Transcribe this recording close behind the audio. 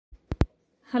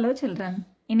Hello children.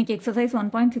 இன்னைக்கு exercise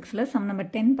 1.6ல sum number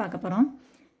 10 பார்க்க போறோம்.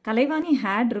 Kalaivani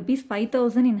had rupees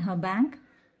 5,000 in her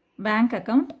bank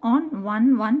account on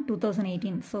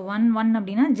 1/1/2018. So 1/1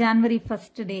 அப்படினா January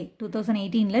 1st day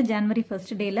 2018ல January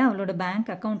 1st dayல அவளோட bank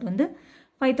account வந்து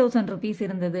 5,000 rupees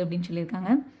இருந்தது அப்படினு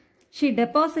சொல்லிருக்காங்க. She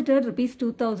deposited rupees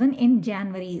 2,000 in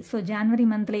January. So January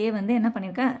monthலயே வந்து என்ன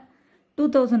பண்ணிருக்கா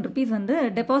 2,000 rupees வந்து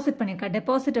deposit பண்ணிருக்கா.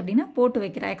 Deposit அப்படினா போட்டு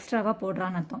வைக்கிறா, எக்ஸ்ட்ராவா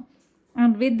போடுறான்னு அர்த்தம்.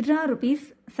 And withdraw rupees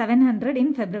 700 in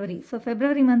February. So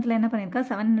February monthல என்ன பண்ணிருக்கா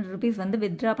 700 rupees வந்து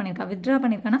withdraw பண்ணிருக்கா. Withdraw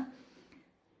பண்ணிருக்கானா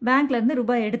பேங்க்ல இருந்து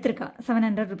ரூபாய் எடுத்திருக்கா.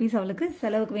 700 rupees அவளுக்கு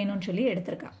செலவுக்கு வேணும்னு சொல்லி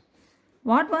எடுத்திருக்கா.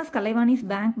 What was Kalaivani's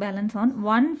bank balance on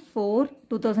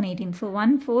 1/4/2018? So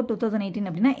 1/4/2018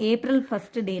 அப்படினா ஏப்ரல்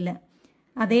 1st டேல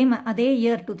அதே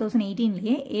இயர்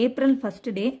 2018லயே ஏப்ரல் 1st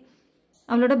டே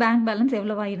அவளோட பேங்க் பேலன்ஸ்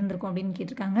எவ்வளவா இருந்திருக்கும் அப்படின்னு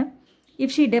கேட்டிருக்காங்க.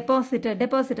 If she deposited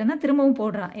திரும்பவும்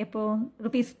போடுறா எப்போ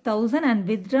 ₹1,000 and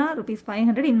withdraw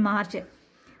 ₹500 in March.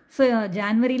 So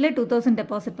ஜான்வரியில 2,000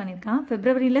 deposit பண்ணியிருக்கா,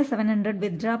 பிப்ரவரியில 700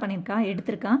 withdraw பண்ணியிருக்கா,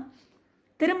 எடுத்திருக்கா.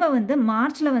 திரும்ப வந்து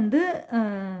மார்ச்ல வந்து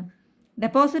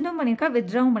டெபாசிட்டும் பண்ணியிருக்கா,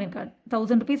 வித்ட்ராவும் பண்ணியிருக்கா.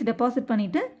 1,000 rupees டெபாசிட்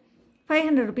பண்ணிட்டு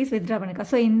 500 rupees withdraw பண்ணியிருக்கா.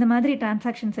 ஸோ இந்த மாதிரி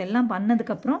டிரான்சாக்ஷன்ஸ் எல்லாம்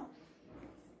பண்ணதுக்கப்புறம்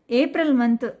ஏப்ரல்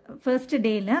மந்த் 1st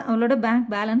டேல அவளோட பேங்க்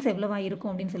பேலன்ஸ் எவ்வளவா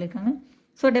இருக்கும் அப்படின்னு சொல்லியிருக்காங்க.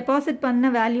 ஸோ டெபாசிட் பண்ண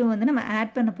வேல்யூ வந்து நம்ம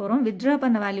ஆட் பண்ண போகிறோம், வித்ட்ரா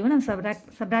பண்ண வேல்யூவை நம்ம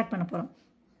சப்ராக்ட் பண்ண போகிறோம்.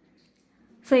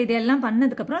 ஸோ இதெல்லாம்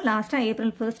பண்ணதுக்கப்புறம் லாஸ்ட்டாக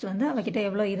ஏப்ரல் 1st வந்து அவகிட்ட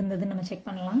எவ்வளோ இருந்ததுன்னு நம்ம செக்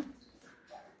பண்ணலாம்.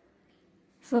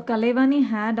 ஸோ கலைவாணி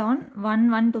ஹேட் ஆன்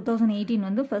 1/1/2018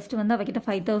 வந்து ஃபர்ஸ்ட் வந்து அவகிட்ட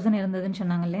 5,000 இருந்ததுன்னு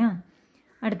சொன்னாங்க இல்லையா.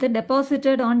 அடுத்து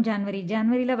டெபாசிட்டட் ஆன்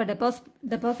ஜான்வரியில் அவள்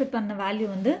டெபாசிட் பண்ண வேல்யூ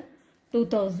வந்து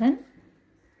 2,000.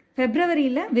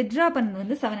 ஃபெப்ரவரியில் வித்ட்ரா பண்ணது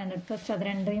வந்து 700. ஃபர்ஸ்ட் அது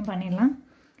ரெண்டையும் பண்ணிடலாம்.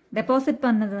 டெபாசிட்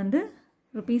பண்ணது வந்து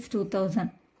 ₹2,000.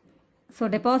 ஸோ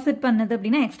டெபாசிட் பண்ணது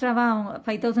அப்படின்னா எக்ஸ்ட்ராவாக அவங்க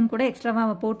 5,000 கூட எக்ஸ்ட்ராவாக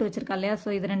அவள் போட்டு வச்சுருக்கா இல்லையா. ஸோ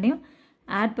இது ரெண்டையும்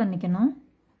ஆட் பண்ணிக்கணும்.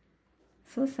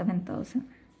 ஸோ 7,000.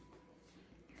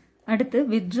 அடுத்து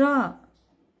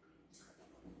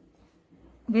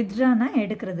வித்ட்ரானா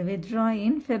எடுக்கிறது. வித்ட்ரா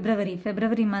இன்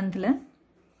ஃபெப்ரவரி மந்தில்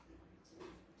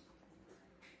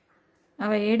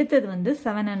அவள் எடுத்தது வந்து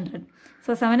 700.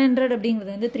 ஸோ 700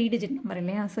 அப்படிங்கிறது வந்து 3 digit நம்பர்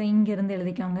இல்லையா. ஸோ இங்கேருந்து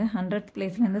எழுதிக்கோங்க. 100th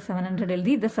பிளேஸ்லேருந்து 700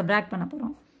 எழுதி இதை சப்ராக்ட் பண்ண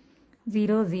போகிறோம்.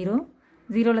 0 0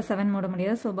 0ல் 7 மூட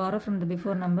முடியாது. So borrow from the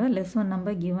before number, less one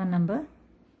number, give one number,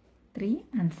 3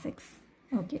 and 6.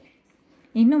 Okay,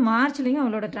 இன்னும் மார்ச்லேயும்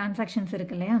அவளோட டிரான்சாக்ஷன்ஸ்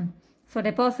இருக்கு இல்லையா. So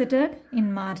deposited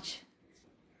in March.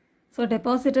 So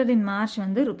deposited in March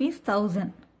வந்து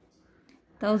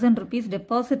 ₹1,000 rupees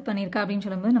டெபாசிட் பண்ணியிருக்கா அப்படின்னு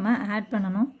சொல்லும்போது நம்ம ஆட்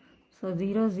பண்ணணும். ஸோ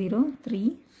 0 0 3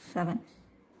 7.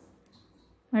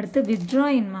 அடுத்து withdraw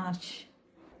in March.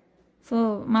 So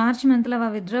March மந்தில்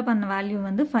அவள் வித்ட்ரா பண்ண வேல்யூ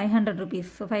வந்து 500 rupees.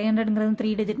 ஸோ 500ங்கிறது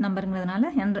 3 digit நம்பருங்கிறதுனால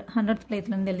 100th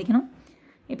பிளேஸ்லேருந்து எழுதிக்கணும்.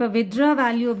 இப்போ வித்ட்ரா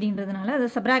வேல்யூ அப்படின்றதுனால அதை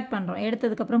சப்ராக்ட் பண்ணுறோம்.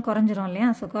 எடுத்ததுக்கப்புறம் குறைஞ்சிரும் இல்லையா.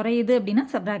 ஸோ குறையுது அப்படின்னா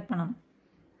சப்ராக்ட் பண்ணணும்.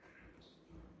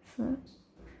 ஸோ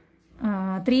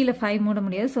 3ல் 5 மூட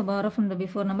முடியாது. So borrow from the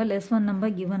before number, less one number,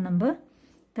 give one number,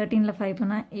 13ல் 5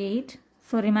 பண்ணால் 8.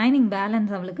 ஸோ ரிமைனிங்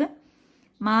பேலன்ஸ் அவளுக்கு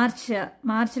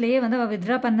மார்ச்லேயே வந்து அவள்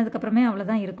வித்ட்ரா பண்ணதுக்கப்புறமே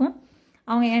அவ்வளோதான் இருக்கும்.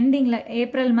 அவங்க எண்டிங்கில்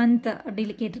ஏப்ரல் மந்த் அப்படி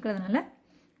கேட்டிருக்கிறதுனால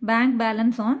பேங்க்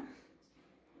பேலன்ஸ் ஆன்.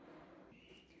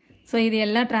 ஸோ இது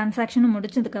எல்லா டிரான்சாக்ஷனும்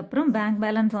முடிச்சதுக்கப்புறம் பேங்க்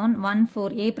பேலன்ஸ் ஆன்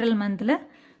 1/4 ஏப்ரல் மந்தில்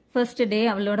 1st டே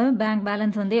அவளோட பேங்க்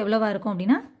பேலன்ஸ் வந்து எவ்வளோவா இருக்கும்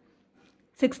அப்படின்னா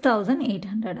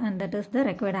 6,800. And that is the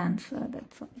required answer.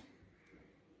 That's all.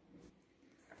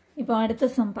 இப்போ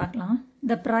அடுத்த சம் பார்க்கலாம்.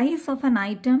 த price of an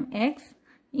item X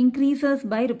increases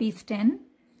by ₹10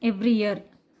 every year.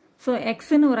 So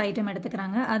எக்ஸ்ன்னு ஒரு ஐட்டம்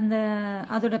எடுத்துக்கிறாங்க.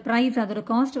 அதோட ப்ரைஸ் அதோட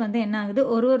காஸ்ட் வந்து என்ன ஆகுது,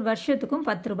 ஒரு வருஷத்துக்கும்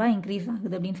 ₹10 இன்க்ரீஸ்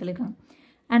ஆகுது அப்படின்னு சொல்லியிருக்காங்க.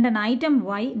 அண்ட் அன் ஐட்டம்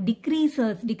ஒய்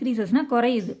டிக்ரீசஸ்னா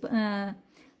குறையுது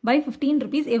பை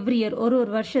 ₹15 எவ்ரி இயர். ஒரு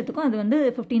வருஷத்துக்கும் அது வந்து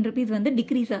 ₹15 வந்து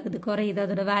டிக்ரீஸ் ஆகுது, குறையுது.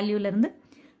 அதோட வேல்யூலேருந்து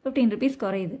 ₹15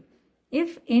 குறையுது.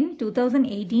 If in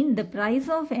 2018 the price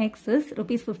of X is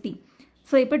 ₹50.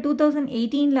 So இப்போ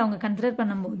 2018ல் அவங்க கன்சிடர்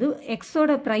பண்ணும்போது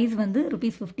எக்ஸோட ப்ரைஸ் வந்து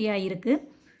 ₹50 இருக்குது.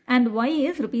 And Y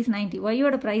is ₹90.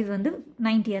 ஒய்யோட ப்ரைஸ் வந்து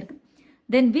 90 இருக்குது.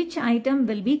 Then which item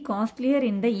will be costlier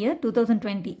in the year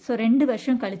 2020? So 2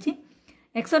 வருஷம் கழிச்சு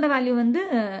எக்ஸோட வேல்யூ வந்து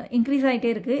இன்க்ரீஸ் ஆகிட்டே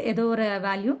இருக்குது, ஏதோ ஒரு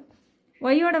வேல்யூ.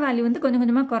 ஒய்யோட வேல்யூ வந்து கொஞ்சம்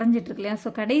கொஞ்சமாக குறைஞ்சிட்டு இருக்கு இல்லையா.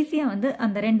 ஸோ கடைசியாக வந்து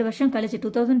அந்த 2 வருஷம் கழிச்சு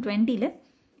 2020ல்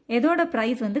எதோட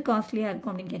ப்ரைஸ் வந்து காஸ்ட்லியாக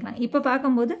இருக்கும் அப்படின்னு கேட்குறாங்க. இப்போ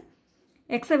பார்க்கும்போது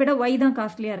எக்ஸை விட ஒய் தான்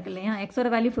காஸ்ட்லியாக இருக்குது இல்லையா. எக்ஸோட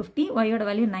வேல்யூ 50, ஒய்யோட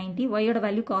வேல்யூ 90. ஒய்யோட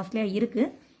வேல்யூ காஸ்ட்லியாக இருக்குது.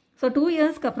 ஸோ 2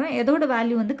 இயர்ஸ்க்கு அப்புறம் எதோட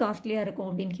வேல்யூ வந்து காஸ்ட்லியாக இருக்கும்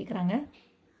அப்படின்னு கேட்குறாங்க.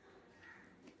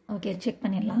 ஓகே, செக்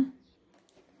பண்ணிடலாம்.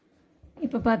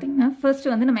 இப்போ பார்த்தீங்கன்னா ஃபர்ஸ்ட்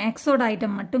வந்து நம்ம எக்ஸோட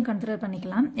ஐட்டம் மட்டும் கன்சிடர்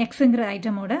பண்ணிக்கலாம். எக்ஸுங்கிற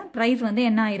ஐட்டமோட ப்ரைஸ் வந்து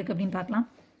என்ன ஆயிருக்கு அப்படின்னு பார்க்கலாம்.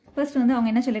 ஃபர்ஸ்ட் வந்து அவங்க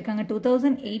என்ன சொல்லியிருக்காங்க,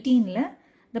 2018ல்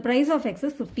the price of x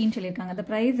is 15 சொல்லியிருக்காங்க. the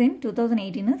price in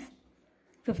 2018 is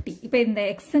 50. இப்போ இந்த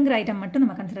எக்ஸுங்கிற ஐட்டம் மட்டும்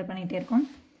நம்ம கன்சிடர் பண்ணிகிட்டே இருக்கோம்.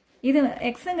 இது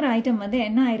எக்ஸுங்கிற ஐட்டம் வந்து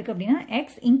என்ன ஆயிருக்கு அப்படின்னா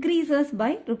X increases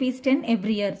by ₹10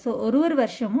 every year. So ஒரு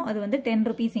வருஷமும் அது வந்து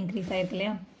 ₹10 இன்க்ரீஸ் ஆயிருக்கு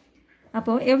இல்லையா?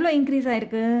 அப்போது எவ்வளோ இன்க்ரீஸ்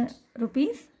ஆயிருக்கு?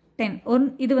 ₹10.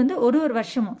 இது வந்து ஒரு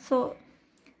வருஷமும். ஸோ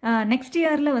நெக்ஸ்ட்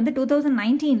இயரில் வந்து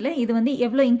 2019 இது வந்து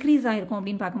எவ்வளோ இன்க்ரீஸ் ஆயிருக்கும்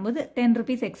அப்படின்னு பார்க்கும்போது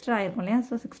 ₹10 எக்ஸ்ட்ரா ஆயிருக்கும் இல்லையா?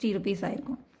 ஸோ ₹60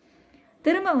 ஆயிருக்கும்.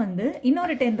 திரும்ப வந்து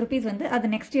இன்னொரு ₹10 வந்து அது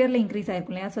நெக்ஸ்ட் இயரில் இன்க்ரீஸ்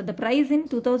ஆயிருக்கும் இல்லையா? ஸோ த ப்ரைஸ் இன்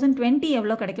 2020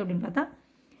 எவ்வளோ கிடைக்கும் அப்படின்னு பார்த்தா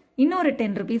இன்னொரு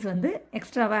 ₹10 வந்து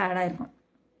எக்ஸ்ட்ராவாக ஆட் ஆயிருக்கும்.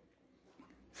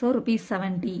 ஸோ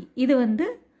 ₹70. இது வந்து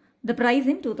த price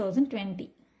in 2020.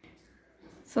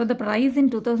 So the price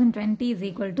in 2020 is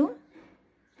equal to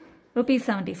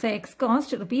 ₹70. So X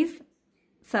cost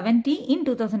 ₹70 in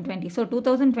 2020. So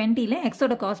 2020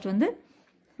 எக்ஸோட காஸ்ட் வந்து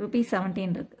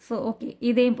 ₹70 இருக்கு. ஸோ ஓகே,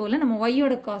 இதே போல் நம்ம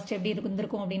ஒய்யோட காஸ்ட் எப்படி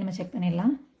இருந்திருக்கும் அப்படின்னு நம்ம செக்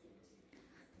பண்ணிடலாம்.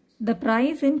 த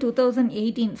ப்ரைஸ் இன்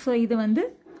 2018. ஸோ இது வந்து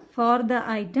ஃபார் த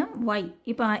ஐட்டம் ஒய்.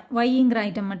 இப்போ ஒய்ங்கிற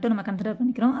ஐட்டம் மட்டும் நம்ம கன்சிடர்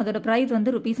பண்ணிக்கிறோம். அதோட ப்ரைஸ்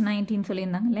வந்து ₹19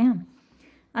 சொல்லியிருந்தாங்க இல்லையா?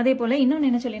 அதே போல் இன்னொன்று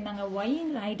என்ன சொல்லியிருந்தாங்க,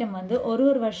 ஒய்ங்கிற ஐட்டம் வந்து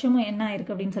ஒரு வருஷமும் என்ன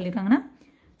ஆயிருக்கு அப்படின்னு சொல்லியிருக்காங்கன்னா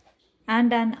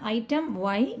and an item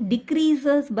y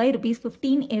decreases by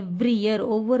 ₹15 every year.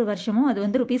 ஒவ்வொரு வருஷமும் அது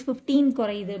வந்து ₹15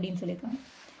 குறையுது அப்படின்னு சொல்லியிருக்காங்க.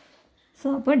 ஸோ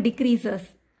அப்போ டிக்ரீசஸ்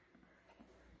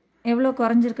எவ்வளோ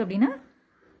குறைஞ்சிருக்கு அப்படின்னா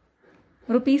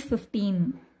 ₹15.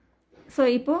 ஸோ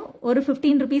இப்போது ஒரு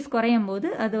 ₹15 குறையும் போது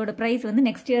அதோட ப்ரைஸ் வந்து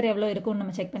நெக்ஸ்ட் இயர் எவ்வளோ இருக்கும்னு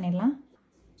நம்ம செக் பண்ணிடலாம்.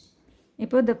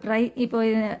 இப்போ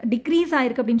டிக்ரீஸ்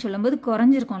ஆயிருக்கு அப்படின்னு சொல்லும்போது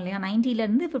குறைஞ்சிருக்கும் இல்லையா?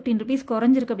 90லேருந்து ₹15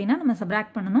 குறைஞ்சிருக்கு அப்படின்னா நம்ம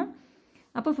சப்ராக்ட் பண்ணணும்.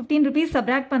 அப்போ ₹15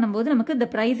 சப்ராக்ட் பண்ணும்போது நமக்கு த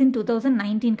ப்ரைஸ் இன்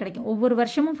 2019 கிடைக்கும். ஒவ்வொரு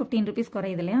வருஷமும் ₹15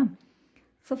 குறையுது இல்லையா?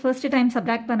 ஸோ ஃபர்ஸ்ட் டைம்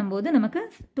சப்ராக்ட் பண்ணும்போது நமக்கு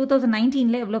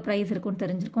 2019 எவ்வளோ ப்ரைஸ் இருக்குன்னு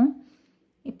தெரிஞ்சிருக்கும்.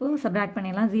 இப்போது சப்ராக்ட்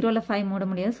பண்ணிடலாம். 0ல் 5 மூட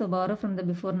முடியாது. So borrow from the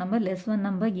before number, less one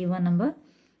number, give one number.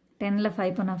 10ல்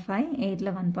 5 போனால் 5,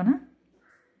 8ல் 1 போனால்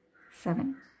 7.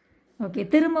 ஓகே,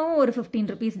 திரும்பவும் ஒரு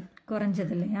 ₹15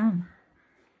 குறைஞ்சது இல்லையா?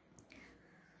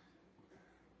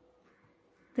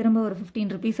 திரும்ப ஒரு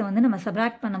 ₹15 வந்து நம்ம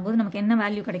சப்ராக்ட் பண்ணும்போது நமக்கு என்ன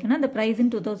வேல்யூ கிடைக்கும்னா அந்த ப்ரைஸ்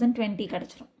இன் 2020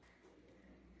 கிடச்சிரும்.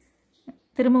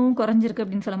 திரும்பவும் குறைஞ்சிருக்கு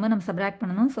அப்படின்னு சொல்லும்போது நம்ம சப்ராக்ட்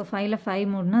பண்ணணும். ஸோ 5ல் 5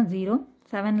 மூடுனா 0,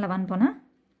 7ல் 1 போனால்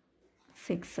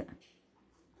 6.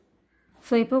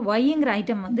 ஸோ இப்போ ஒய்ங்கிற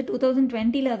ஐட்டம் வந்து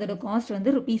 2020 அதோட காஸ்ட்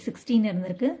வந்து ₹16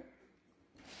 இருந்திருக்கு.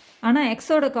 ஆனால்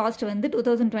எக்ஸோட காஸ்ட் வந்து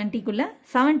 2020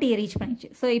 70 ரீச் பண்ணிச்சு.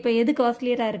 ஸோ இப்போ எது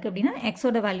காஸ்ட்லியராக இருக்குது அப்படின்னா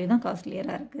எக்ஸோட வேல்யூ தான்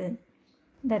காஸ்ட்லியராக இருக்குது.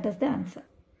 That is the answer.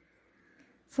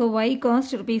 So Y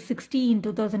cost ₹60 in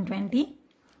 2020,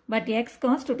 but X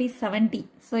cost ₹70.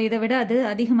 So இதை விட அது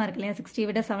அதிகமாக இருக்கு இல்லையா? 60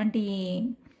 விட 70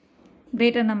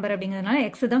 கிரேட்டர் நம்பர் அப்படிங்கிறதுனால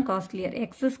எக்ஸ் தான் costlier.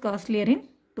 X is costlier in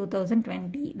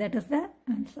 2020. That is the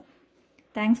answer.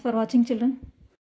 Thanks for வாட்சிங் சில்ட்ரன்.